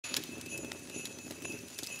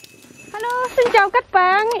Xin chào các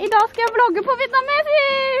bạn, idag ska jag vlogga på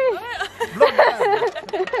vietnamesisk.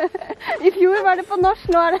 I fjol var det på norsk,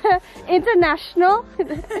 nu är det international.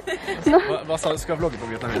 Vad sa du, ska jag vlogga på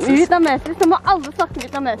vietnamesisk? Vietnamesisk, de har aldrig sagt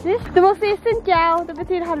vietnamesisk. Du måste säga xin chào, det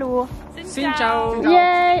betyder hallå. Xin chào.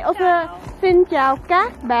 Yay, och så xin chào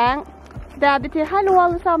các bạn. Det betyder hallå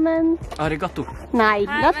allesammen. Arigato. Nej,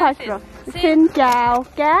 det är faktiskt bra. Xin chào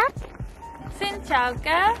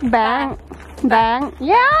các bạn.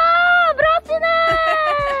 Ja, bra Tina!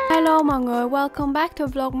 Hello mọi người, welcome back to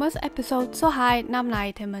Vlogmas episode số 2. Năm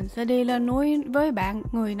này thì mình sẽ đi lên núi với bạn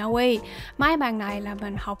người Na Uy. Mấy bạn này là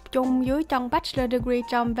mình học chung dưới trong Bachelor Degree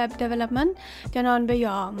trong Web Development. Cho nên bây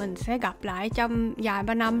giờ mình sẽ gặp lại trong vài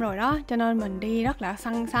 3 năm rồi đó. Cho nên mình đi rất là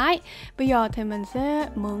săn sái. Bây giờ thì mình sẽ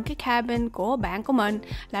mượn cái cabin của bạn của mình.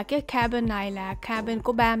 Là cái cabin này là cabin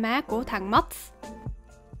của ba má của thằng Mats.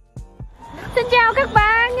 Xin chào các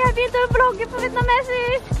bạn, jag vill vlogga på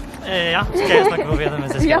vietnamesisk. Ja, ska jag snacka på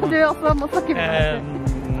vietnamesiska? Ja, du också måste snacka på vietnamesisk.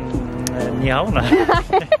 Njau, nej.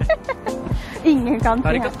 Ingen kan säga.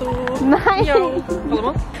 Arigato. Nej.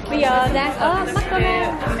 Bây giờ đang ở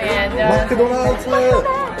McDonald's med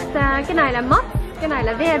cái này là Mats, cái này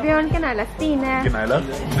là Vebjörn, cái này là Stine. Gneiler.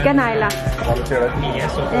 Cái này là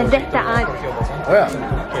detta är.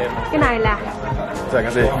 Cái này là Så jag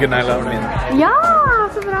kan säga Gneiler min. Ja,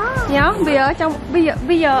 så bra. Ja,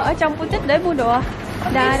 bây giờ ở trong butik để mua đồ.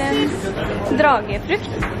 Där är dragefrukt.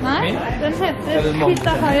 Nej, den heter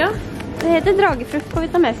hitta här ja. Det heter dragefrukt på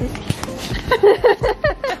vietnamesisk.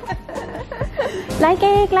 Lấy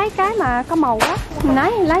cái mà có màu á.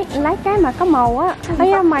 Nãy lấy cái mà có màu á.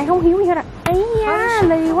 Ấy mày không hiểu gì hết à. Ấy nha,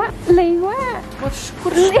 lì quá.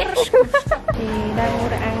 Thì đang mua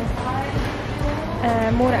đồ ăn.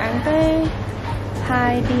 Mua đồ ăn tới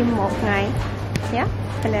 2 đêm 1 ngày. Yeah,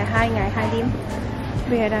 hay là 2 ngày 2 đêm.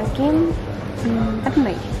 Bây giờ đang kiếm bánh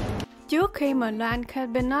mì. Trước khi mình lên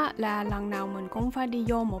cabin á là lần nào mình cũng phải đi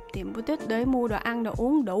vô một tiệm boutique để mua đồ ăn đồ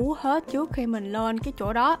uống đủ hết trước khi mình lên cái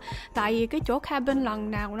chỗ đó. Tại vì cái chỗ cabin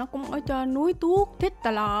lần nào nó cũng ở trên núi tuốt thích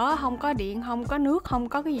tà lờ, không có điện, không có nước, không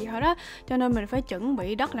có cái gì hết á. Cho nên mình phải chuẩn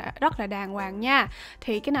bị rất là đàng hoàng nha.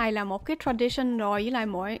 Thì cái này là một cái tradition rồi, với lại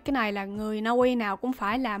cái này là người Na Uy nào cũng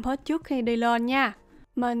phải làm hết trước khi đi lên nha.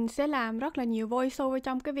 Mình sẽ làm rất là nhiều voiceover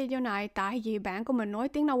trong cái video này. Tại vì bạn của mình nói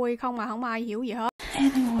tiếng Na Uy không mà không ai hiểu gì hết.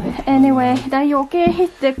 Anyway, där Jocke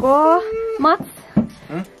hittade của Mats.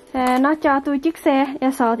 Nó cho tôi chiếc xe.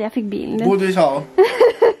 Jag sa att jag fick bilen. Borde vi ta?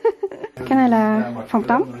 Cái này là phòng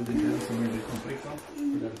tắm.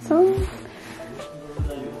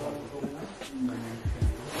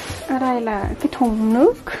 Ở đây là cái thùng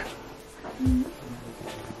nước.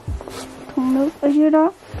 Thùng nước ở dưới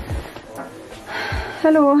đó.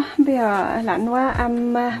 Hello, bây giờ lạnh quá,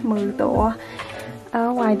 âm 10 độ. Ở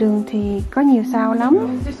ngoài đường thì có nhiều sao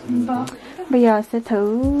lắm. Bây giờ sẽ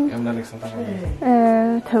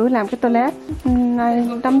thử làm cái toilet.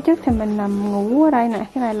 Năm trước thì mình làm ngủ ở đây nè.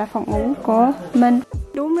 Cái này là phòng ngủ của mình.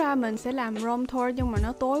 Đúng ra mình sẽ làm room tour nhưng mà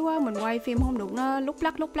nó tối quá, mình quay phim không được, nó lúc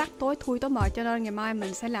lắc tối thui tối mờ, cho nên ngày mai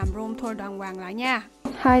mình sẽ làm room tour đàng hoàng lại nha.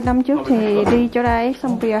 2 năm trước thì đi chỗ đây,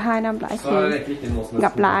 xong bây giờ 2 năm lại thì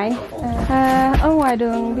gặp lại. Ở ngoài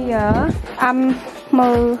đường bây giờ âm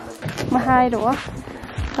 12 độ,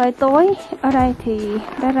 hơi tối. Ở đây thì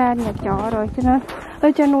đã ra nhà trọ rồi, cho nên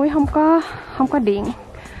ở trên núi không có điện.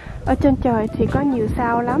 Ở trên trời thì có nhiều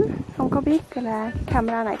sao lắm, không có biết là cái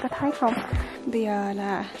camera này có thấy không. Bây giờ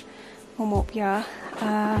là 11 giờ.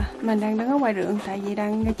 Mình đang đứng ở ngoài ruộng tại vì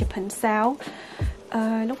đang chụp hình sao.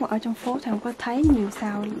 Lúc mà ở trong phố thì không có thấy nhiều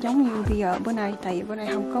sao giống như bây giờ bữa nay, tại vì bữa nay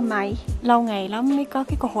không có mây. Lâu ngày lắm mới có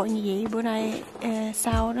cái cơ hội như vậy. Bữa nay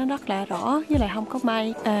sao nó rất là rõ, với lại không có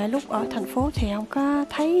mây. Lúc ở thành phố thì không có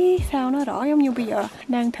thấy sao nó rõ giống như bây giờ.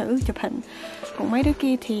 Đang thử chụp hình. Còn mấy đứa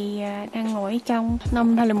kia thì đang ngồi ở trong.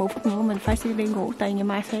 5 hay là 10 phút nữa mình phải đi ngủ, tại ngày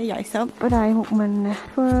mai sẽ dậy sớm. Ở đây một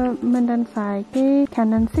mình đang xài cái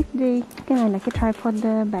Canon 6D. Cái này là cái tripod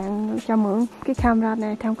bạn cho mượn. Cái camera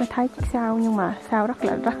này thì không có thấy sao, nhưng mà sao rất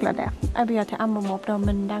là đẹp. Bây giờ thì âm 11 rồi,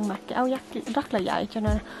 mình đang mặc cái áo giáp rất là dày cho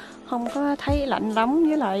nên không có thấy lạnh lắm.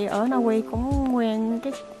 Với lại ở Na Uy cũng quen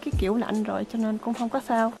cái kiểu lạnh rồi cho nên cũng không có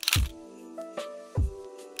sao.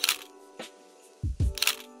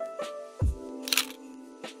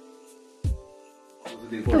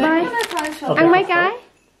 Tụi bay ăn mấy cái?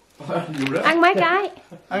 Ăn mấy cái?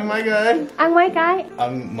 Ăn mấy cái? Ăn mấy cái?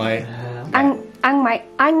 Ăn mấy?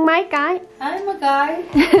 Ăn mấy cái? Ăn mấy cái?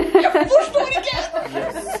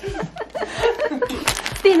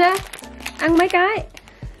 Tina, ăn mấy cái?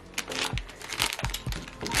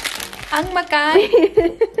 Ăn mấy cái?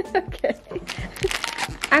 Okay.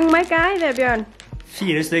 Ăn mấy cái Vebjörn?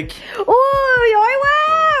 4 styck. Ôi, giỏi quá!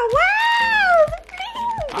 Wow!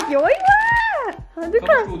 Giỏi quá. Du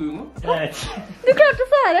klarte å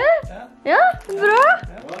svare. Ja, bra.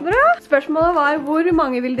 Bra. Spørsmålet var hvor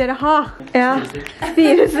mange vil dere ha? Ja,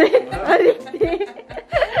 4 stykker. Det er riktig.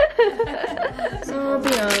 Så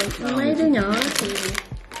bây giờ mấy đứa nhỏ thì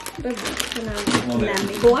làm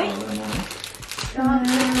bị gói.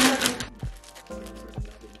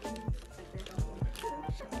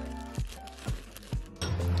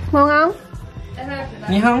 Ngon không?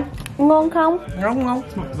 Ni hao. Ngon không? Ngon.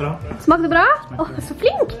 Smakte bra? Åh, så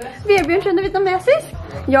flink! Vebjørn skjønner vietnamesisk.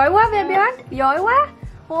 Giỏi quá, Vebjørn. Giỏi quá.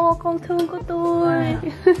 Åh, con thương của tôi.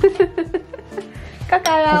 Các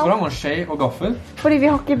ai Hvorfor không? har man skje og gaffel? Fordi vi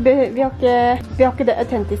har ikke det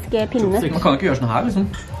autentiske pinnet. Man kan ikke gjøre sånn her, liksom.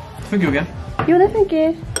 Funker jo ikke. Jo, det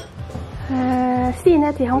funker.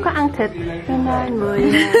 Stine thì không có ăn thịt nên là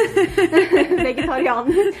người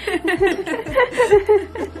vegetarian.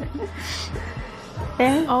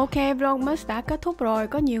 Ok, vlogmas đã kết thúc rồi.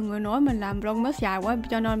 Có nhiều người nói mình làm vlogmas dài quá,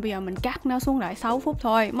 cho nên bây giờ mình cắt nó xuống lại 6 phút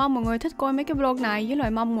thôi. Mong mọi người thích coi mấy cái vlog này, với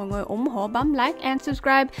lại mong mọi người ủng hộ bấm like and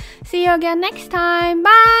subscribe. See you again next time.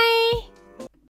 Bye.